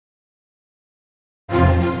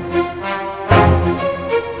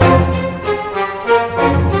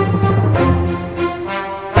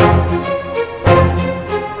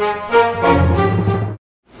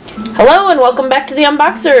Hello and welcome back to the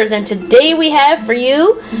Unboxers, and today we have for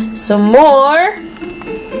you some more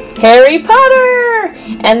Harry Potter!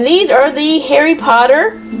 And these are the Harry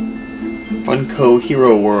Potter Funko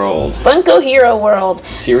HeroWorld. Funko HeroWorld.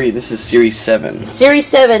 This is Series 7. Series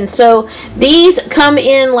 7. So these come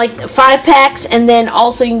in like 5 packs, and then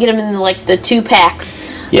also you can get them in like the 2 packs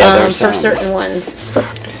for certain ones.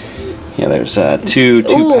 Yeah, there's two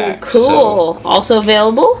packs. Cool. So also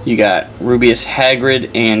available. You got Rubius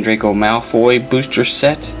Hagrid and Draco Malfoy booster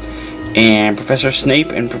set, and Professor Snape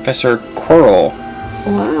and Professor Quirrell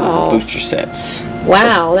booster sets.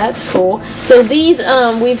 Wow, that's cool. So these,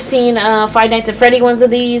 we've seen Five Nights at Freddy ones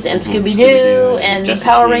of these, and Scooby-Doo, and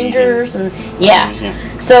Power Rangers, and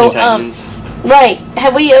yeah. So, right.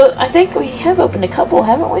 Have we, I think we have opened a couple,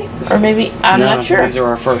 haven't we? Or maybe, I'm not sure. These are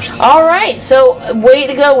our first. Alright, so way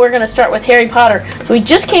to go. We're going to start with Harry Potter. So we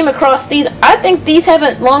just came across these. I think these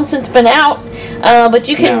haven't long since been out, but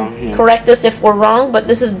you can correct us if we're wrong, but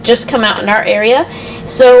this has just come out in our area.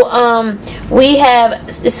 So, we have,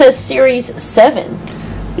 it says Series 7.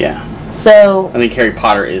 Yeah. So, I think Harry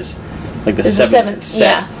Potter is like the seventh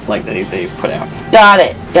set, like they put out. Got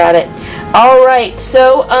it. Alright,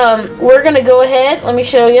 so we're going to go ahead. Let me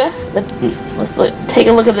show you. Let's take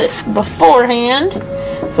a look at it beforehand.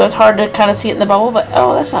 So it's hard to kind of see it in the bubble, but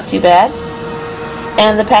oh, that's not too bad.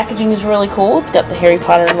 And the packaging is really cool. It's got the Harry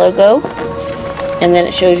Potter logo. And then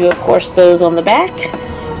it shows you, of course, those on the back.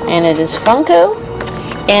 And it is Funko.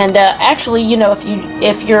 And actually, you know,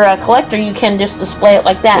 if you're a collector, you can just display it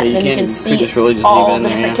like that, and then you can see all the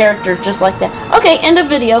different characters just like that. Okay, end of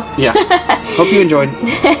video. Yeah. Hope you enjoyed.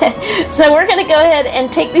 So we're going to go ahead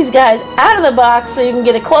and take these guys out of the box so you can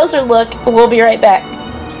get a closer look. We'll be right back.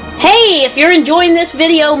 Hey, if you're enjoying this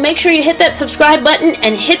video, make sure you hit that subscribe button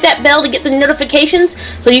and hit that bell to get the notifications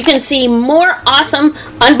so you can see more awesome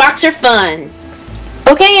unboxer fun.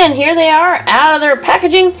 Okay, and here they are out of their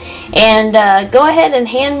packaging, and go ahead and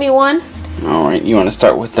hand me one. Alright, you want to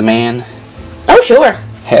start with the man? Oh, sure.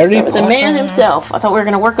 Harry Potter. With the man himself. I thought we were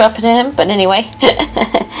going to work up to him, but anyway.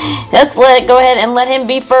 Let's go ahead and let him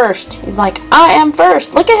be first. He's like, I am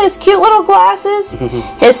first. Look at his cute little glasses,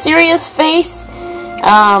 his serious face,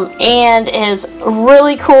 and his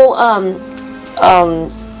really cool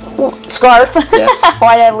scarf. Yes.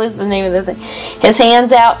 Why did I lose the name of the thing? His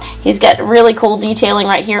hands out. He's got really cool detailing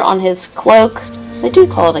right here on his cloak. They do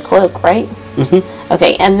call it a cloak, right?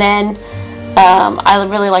 Okay, and then I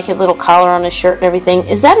really like his little collar on his shirt and everything.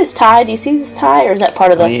 Is that his tie? Do you see this tie, or is that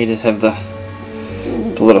part of the? Oh, he just have the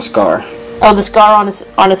little scar. Oh, the scar on his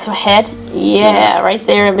head? Yeah, right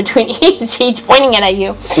there in between. He's pointing it at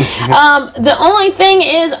you. The only thing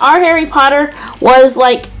is, our Harry Potter was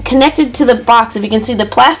like connected to the box. If you can see, the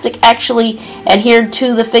plastic actually adhered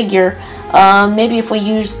to the figure. Maybe if we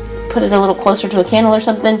put it a little closer to a candle or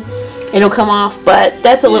something, it'll come off. But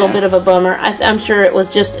that's a little bit of a bummer. I'm sure it was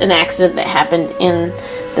just an accident that happened in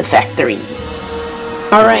the factory.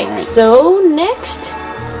 All right. So next,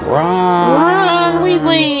 Ron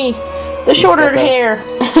Weasley. The shorter hair.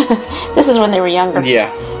 This is when they were younger.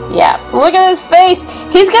 Yeah. Yeah. Look at his face.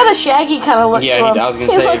 He's got a Shaggy kind of look to him. I was going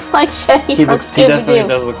to say. He looks like Shaggy He definitely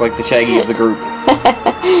does look like the Shaggy of the group.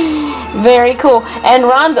 Very cool. And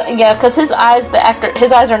Ron's, because his eyes,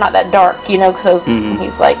 his eyes are not that dark, you know, so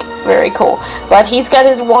he's like very cool. But he's got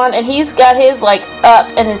his wand, and he's got his like up,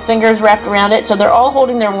 and his fingers wrapped around it, so they're all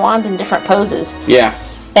holding their wands in different poses. Yeah.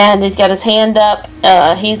 And he's got his hand up.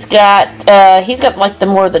 He's got like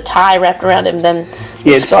the tie wrapped around him than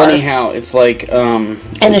the it's scarf. funny how it's like and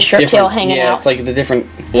his shirt tail hanging out. Yeah, it's like the different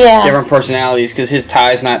personalities, because his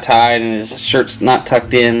tie's not tied and his shirt's not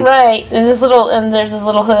tucked in. Right, and there's his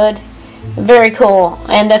little hood. Very cool.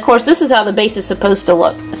 And of course, this is how the base is supposed to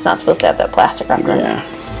look. It's not supposed to have that plastic wrapped around it. Yeah.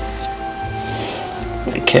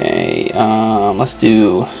 Okay, let's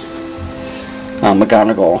do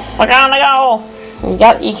McGonagall. McGonagall.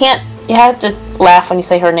 You have to laugh when you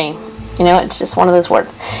say her name. You know, it's just one of those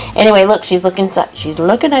words. Anyway, look, she's looking at you.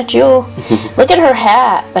 Look at her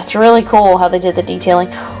hat. That's really cool how they did the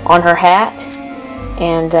detailing on her hat.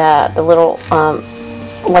 And the little,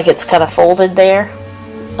 like it's kind of folded there.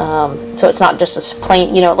 So it's not just a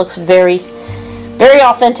plain, you know, it looks very, very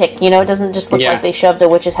authentic. You know, it doesn't just look like they shoved a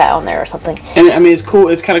witch's hat on there or something. And I mean, it's cool.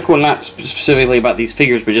 It's kind of cool, not specifically about these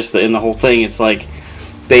figures, but just in the whole thing. It's like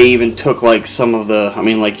they even took like some of the. I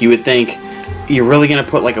mean, like you would think you're really gonna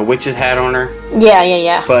put like a witch's hat on her.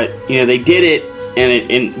 Yeah. But you know, they did it,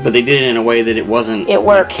 but they did it in a way that it wasn't. It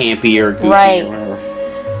worked. Campy or goofy or whatever.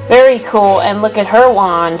 Very cool. And look at her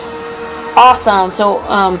wand. Awesome. So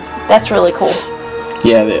that's really cool.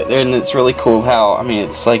 Yeah, and it's really cool how, I mean,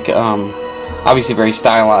 it's like obviously very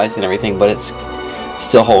stylized and everything, but it's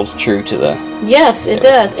still holds true to the... Yes, it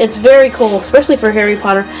does. It's very cool, especially for Harry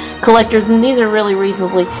Potter collectors, and these are really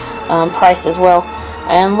reasonably priced as well.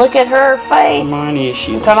 And look at her face. Hermione,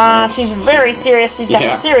 she's very serious. She's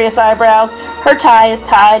got serious eyebrows. Her tie is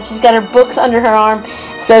tied. She's got her books under her arm.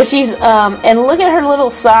 So she's and look at her little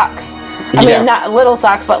socks. I mean, not little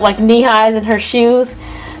socks, but like knee highs in her shoes.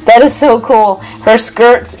 That is so cool. Her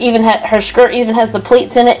skirt even has the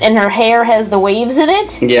pleats in it, and her hair has the waves in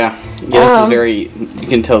it. Yeah, this is very. You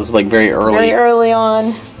can tell it's like very early. Very early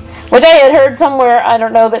on. Which I had heard somewhere, I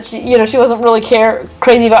don't know, that she wasn't really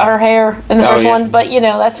crazy about her hair in the first ones, but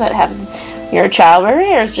that's what happens. You're a child, her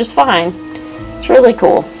hair is just fine. It's really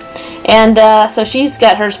cool. And so she's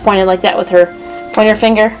got hers pointed like that with her pointer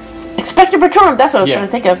finger. Expector Patronum, that's what I was trying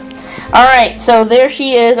to think of. Alright, so there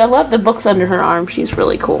she is. I love the books under her arm. She's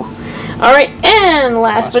really cool. Alright, and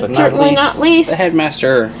last but certainly not least, the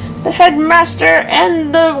headmaster. The headmaster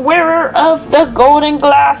and the wearer of the golden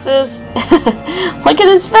glasses. Look at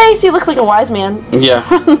his face. He looks like a wise man. Yeah.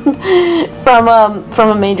 from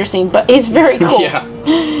a major scene, but he's very cool. Yeah.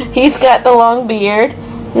 He's got the long beard,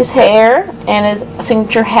 his hair, and his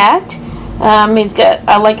signature hat.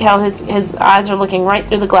 I like how his eyes are looking right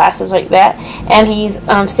through the glasses like that, and he's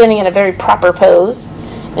standing in a very proper pose.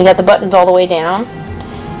 And he got the buttons all the way down,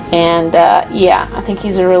 and I think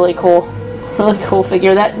he's a really cool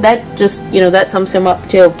figure. That just that sums him up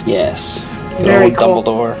too. Yes. Very cool.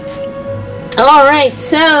 Dumbledore. All right,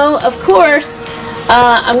 so of course,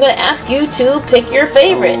 I'm going to ask you to pick your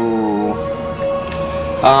favorite. Ooh.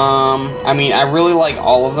 I mean, I really like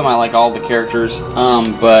all of them. I like all the characters.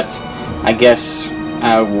 But I guess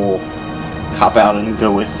I will cop out and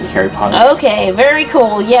go with Harry Potter. Okay, very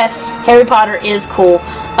cool. Yes, Harry Potter is cool.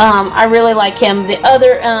 I really like him. The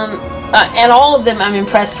other, and all of them I'm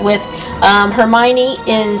impressed with. Hermione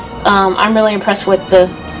is, I'm really impressed with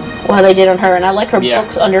what they did on her, and I like her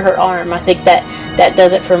books under her arm. I think that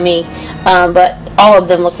does it for me. But all of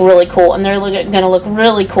them look really cool, and they're going to look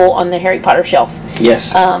really cool on the Harry Potter shelf.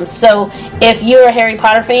 Yes. So if you're a Harry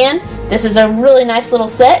Potter fan, this is a really nice little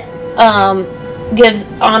set. Gives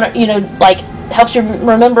honor, helps you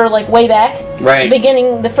remember way back, right?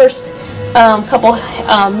 Beginning the first couple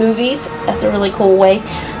movies. That's a really cool way.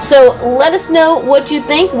 So let us know what you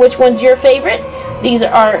think. Which one's your favorite? These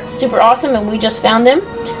are super awesome, and we just found them.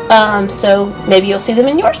 So maybe you'll see them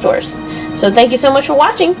in your stores. So thank you so much for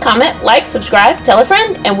watching. Comment, like, subscribe, tell a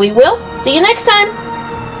friend, and we will see you next time.